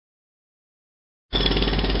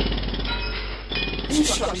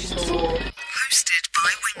Construction Talk. Hosted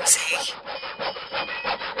by Lynsey.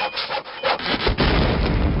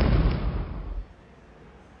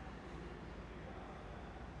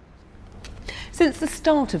 Since the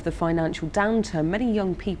start of the financial downturn, many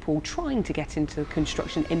young people trying to get into the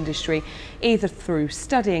construction industry, either through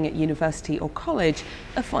studying at university or college,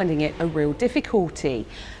 are finding it a real difficulty.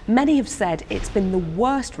 Many have said it's been the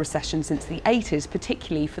worst recession since the 80s,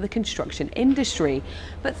 particularly for the construction industry.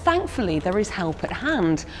 But thankfully there is help at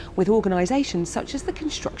hand with organisations such as the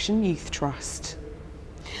Construction Youth Trust.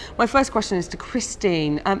 My first question is to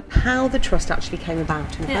Christine, how the trust actually came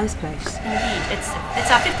about in the first place. Indeed,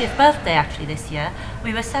 it's our 50th birthday actually this year.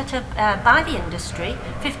 We were set up by the industry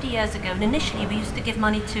 50 years ago, and initially we used to give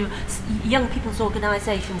money to young people's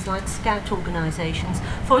organisations like scout organisations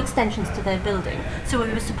for extensions to their building. So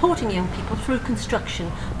we were supporting young people through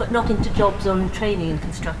construction, but not into jobs or in training in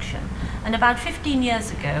construction. And about 15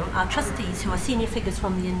 years ago, our trustees, who are senior figures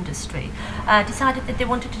from the industry, decided that they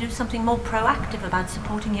wanted to do something more proactive about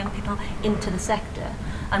supporting young people into the sector.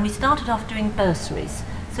 And we started off doing bursaries.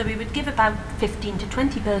 So we would give about 15 to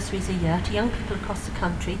 20 bursaries a year to young people across the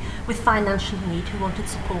country with financial need who wanted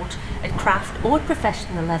support at craft or at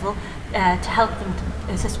professional level to help them,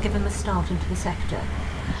 just give them a start into the sector.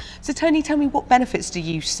 So Tony, tell me, what benefits do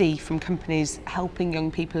you see from companies helping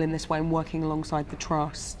young people in this way and working alongside the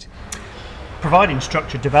trust? Providing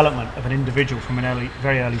structured development of an individual from an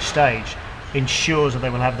very early stage ensures that they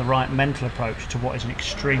will have the right mental approach to what is an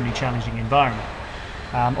extremely challenging environment.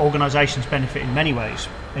 Organisations benefit in many ways,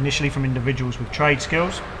 initially from individuals with trade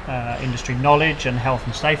skills, industry knowledge and health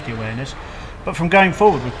and safety awareness, but from going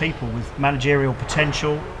forward with people with managerial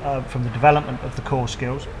potential from the development of the core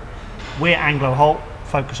skills. We're Anglo Holt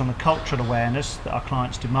focus on the cultural awareness that our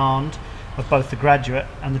clients demand of both the graduate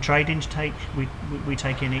and the trade intake we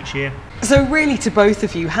take in each year. So really, to both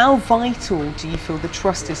of you, how vital do you feel the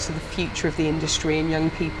trust is to the future of the industry and young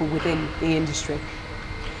people within the industry?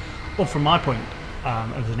 Well, from my point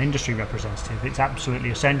as an industry representative, it's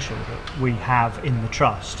absolutely essential that we have in the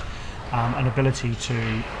trust an ability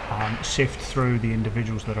to sift through the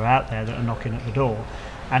individuals that are out there that are knocking at the door,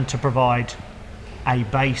 and to provide a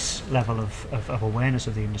base level of awareness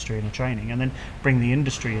of the industry and the training, and then bring the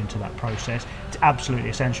industry into that process. It's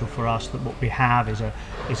absolutely essential for us that what we have is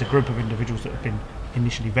a group of individuals that have been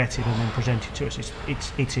initially vetted and then presented to us.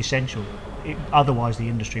 It's essential. Otherwise the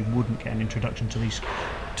industry wouldn't get an introduction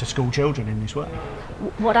to school children in this way.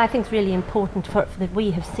 What I think is really important that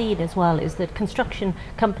we have seen as well is that construction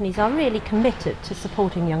companies are really committed to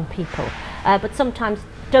supporting young people, but sometimes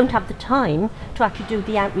don't have the time to actually do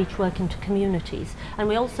the outreach work into communities. And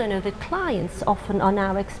we also know that clients often are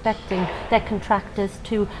now expecting their contractors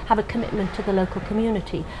to have a commitment to the local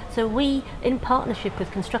community. So we, in partnership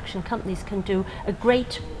with construction companies, can do a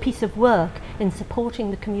great piece of work in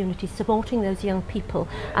supporting the community, supporting those young people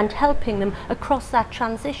and helping them across that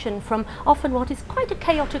transition from often what is quite a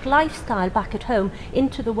chaotic lifestyle back at home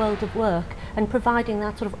into the world of work, and providing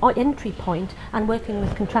that sort of entry point and working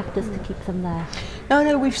with contractors to keep them there. Now, I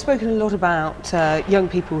know we've spoken a lot about young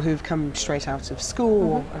people who've come straight out of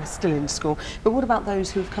school or are still in school, but what about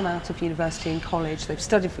those who've come out of university and college, they've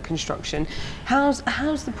studied for construction? How's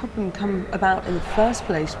the problem come about in the first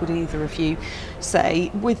place, would either of you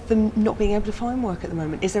say, with them not being able to find work at the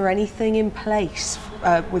moment? Is there anything in place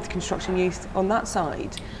with Construction Youth on that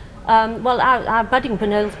side? Well, our Budding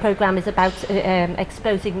Bernals programme is about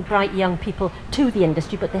exposing bright young people to the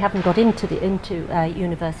industry, but they haven't got into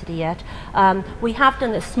university yet. We have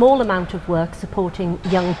done a small amount of work supporting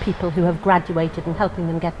young people who have graduated and helping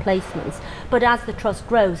them get placements. But as the trust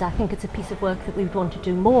grows, I think it's a piece of work that we would want to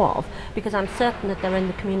do more of, because I'm certain that there are in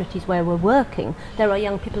the communities where we're working, there are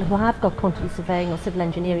young people who have got quantity surveying or civil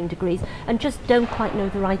engineering degrees and just don't quite know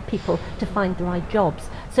the right people to find the right jobs.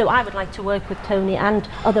 So I would like to work with Tony and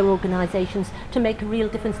other organisations to make a real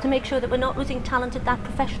difference, to make sure that we're not losing talent at that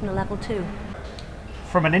professional level too.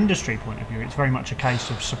 From an industry point of view, it's very much a case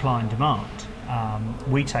of supply and demand.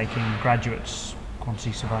 We take in graduates,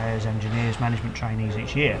 quantity surveyors, engineers, management trainees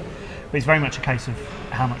each year, but it's very much a case of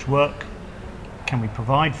how much work can we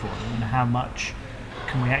provide for them and how much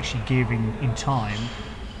can we actually give in time,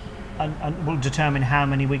 and we'll determine how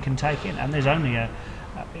many we can take in. And there's only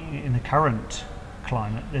in the current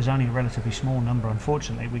climate, there's only a relatively small number,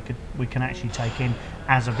 unfortunately, we can actually take in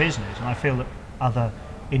as a business. And I feel that other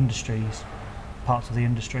industries, parts of the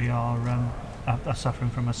industry, are suffering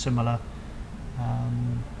from a similar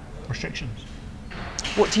restrictions.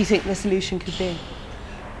 What do you think the solution could be?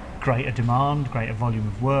 Greater demand, greater volume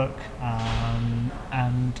of work,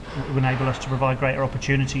 and enable us to provide greater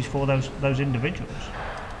opportunities for those individuals.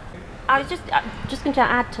 I was just going to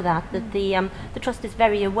add to that the Trust is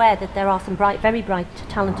very aware that there are some very bright,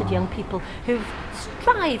 talented young people who've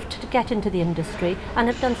strived to get into the industry and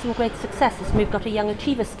have done some great successes. And we've got a Young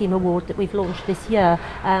Achiever Scheme Award that we've launched this year,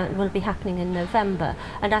 will be happening in November.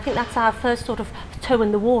 And I think that's our first sort of toe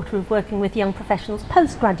in the water of working with young professionals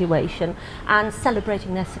post-graduation and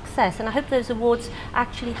celebrating their success. And I hope those awards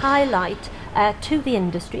actually highlight to the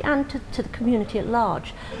industry and to the community at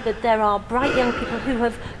large that there are bright young people who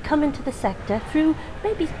have come into the sector through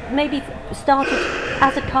maybe started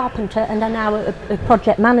as a carpenter and are now a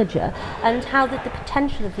project manager, and how that the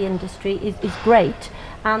potential of the industry is great,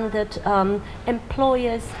 and that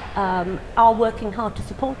employers are working hard to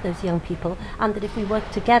support those young people, and that if we work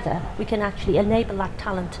together we can actually enable that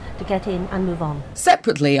talent to get in and move on.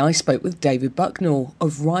 Separately, I spoke with David Bucknall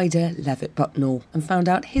of Ryder Levett Bucknall and found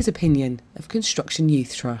out his opinion of Construction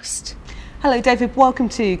Youth Trust. Hello David, welcome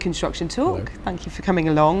to Construction Talk. Hello. Thank you for coming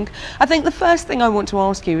along. I think the first thing I want to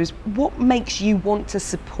ask you is what makes you want to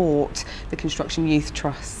support the Construction Youth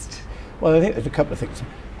Trust? Well, I think there's a couple of things.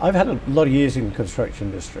 I've had a lot of years in the construction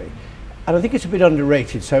industry, and I think it's a bit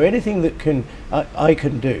underrated. So anything that I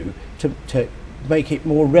can do to make it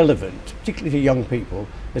more relevant, particularly to young people,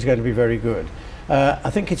 is going to be very good. I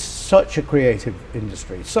think it's such a creative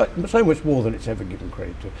industry, so much more than it's ever given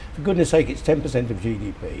credit to. For goodness sake, it's 10% of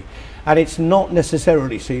GDP, and it's not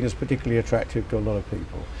necessarily seen as particularly attractive to a lot of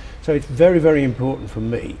people. So it's very, very important for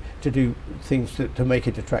me to do things to make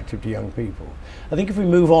it attractive to young people. I think if we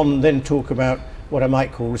move on and then talk about what I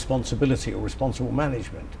might call responsibility or responsible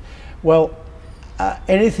management, well,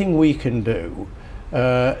 anything we can do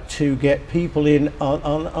to get people in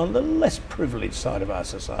on the less privileged side of our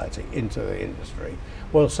society into the industry,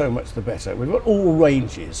 well, so much the better. We've got all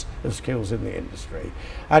ranges of skills in the industry,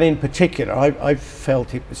 and in particular I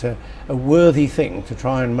felt it was a worthy thing to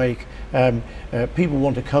try and make people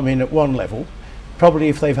want to come in at one level, probably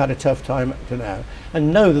if they've had a tough time up to now,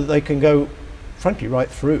 and know that they can go frankly right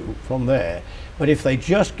through from there. But if they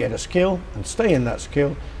just get a skill and stay in that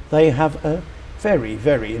skill, they have a very,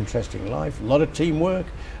 very interesting life, a lot of teamwork,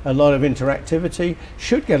 a lot of interactivity,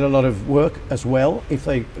 should get a lot of work as well if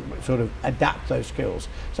they sort of adapt those skills.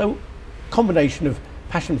 So combination of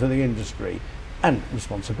passion for the industry and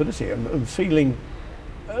responsibility and feeling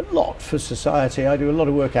a lot for society. I do a lot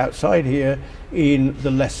of work outside here in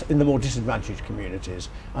the more disadvantaged communities,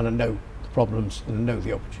 and I know the problems and I know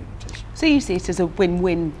the opportunities. So you see it as a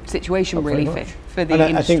win-win situation really for the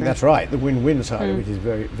industry? I think that's right. The win-win side of it is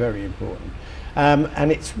very, very important.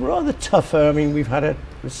 And it's rather tougher. I mean, we've had a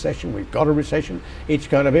recession, we've got a recession, it's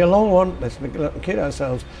going to be a long one, let's not kid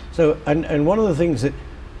ourselves. So, and one of the things that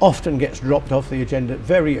often gets dropped off the agenda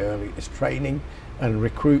very early is training and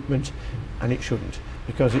recruitment, and it shouldn't,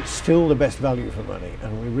 because it's still the best value for money,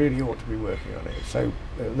 and we really ought to be working on it. So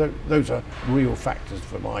those are real factors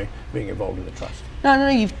for my being involved in the trust. Now, I know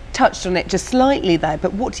you've touched on it just slightly there,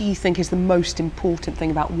 but what do you think is the most important thing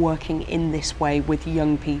about working in this way with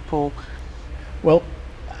young people? Well,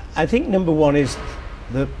 I think number one is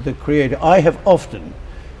the creative. I have often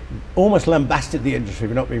almost lambasted the industry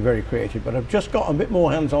for not being very creative, but I've just got a bit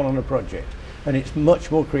more hands-on a project, and it's much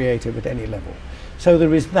more creative at any level. So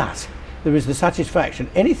there is that. There is the satisfaction.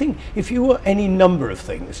 Anything, if you were any number of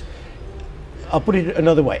things, I'll put it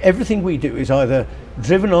another way. Everything we do is either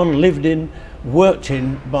driven on, lived in, worked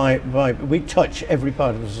in by we touch every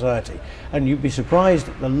part of the society. And you'd be surprised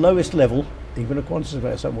at the lowest level, even a quantity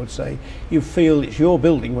surveyor, some would say, you feel it's your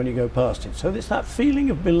building when you go past it. So it's that feeling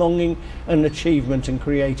of belonging and achievement and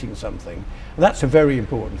creating something. That's a very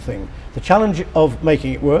important thing. The challenge of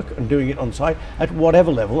making it work and doing it on site at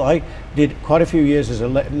whatever level. I did quite a few years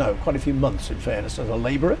quite a few months in fairness as a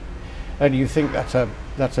labourer, and you think that's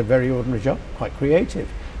a very ordinary job, quite creative.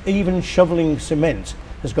 Even shoveling cement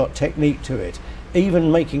has got technique to it.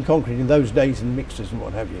 Even making concrete in those days and mixers and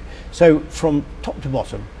what have you. So from top to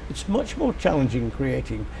bottom, it's much more challenging and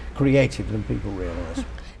creative than people realise.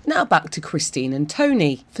 Now back to Christine and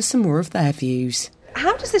Tony for some more of their views.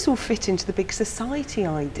 How does this all fit into the big society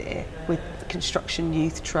idea with the Construction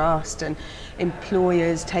Youth Trust and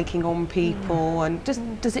employers taking on people? And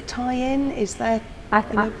does it tie in? Is there?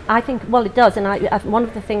 I think, well, it does, and one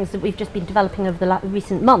of the things that we've just been developing over the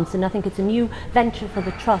recent months, and I think it's a new venture for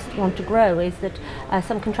the Trust to want to grow, is that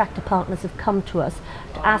some contractor partners have come to us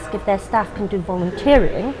to ask if their staff can do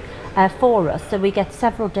volunteering for us. So we get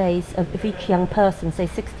several days of each young person, say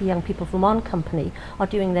 60 young people from one company are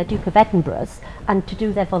doing their Duke of Edinburghs, and to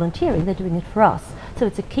do their volunteering they're doing it for us. So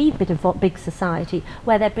it's a key bit of big society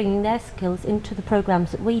where they're bringing their skills into the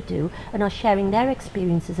programmes that we do and are sharing their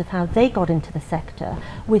experiences of how they got into the sector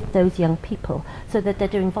with those young people, so that they're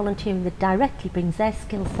doing volunteering that directly brings their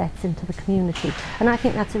skill sets into the community. And I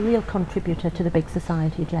think that's a real contributor to the big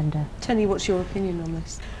society agenda. Tony, what's your opinion on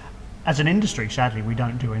this? As an industry, sadly, we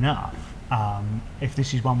don't do enough. If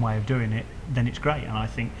this is one way of doing it, then it's great. And I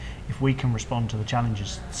think if we can respond to the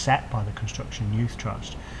challenges set by the Construction Youth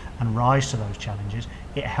Trust and rise to those challenges,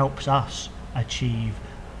 it helps us achieve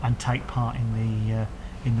and take part in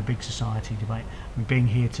the big society debate. And being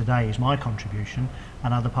here today is my contribution,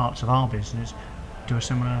 and other parts of our business do a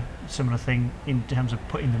similar thing in terms of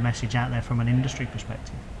putting the message out there from an industry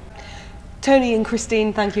perspective. Tony and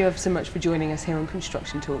Christine, thank you ever so much for joining us here on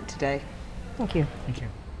Construction Talk today. Thank you. Thank you.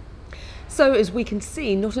 So as we can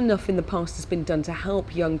see, not enough in the past has been done to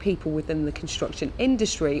help young people within the construction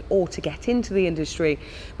industry or to get into the industry,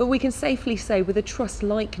 but we can safely say with a trust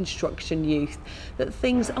like Construction Youth that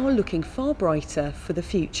things are looking far brighter for the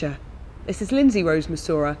future. This is Lynsey Rose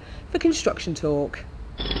Masora for Construction Talk.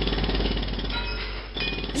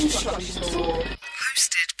 Construction Talk.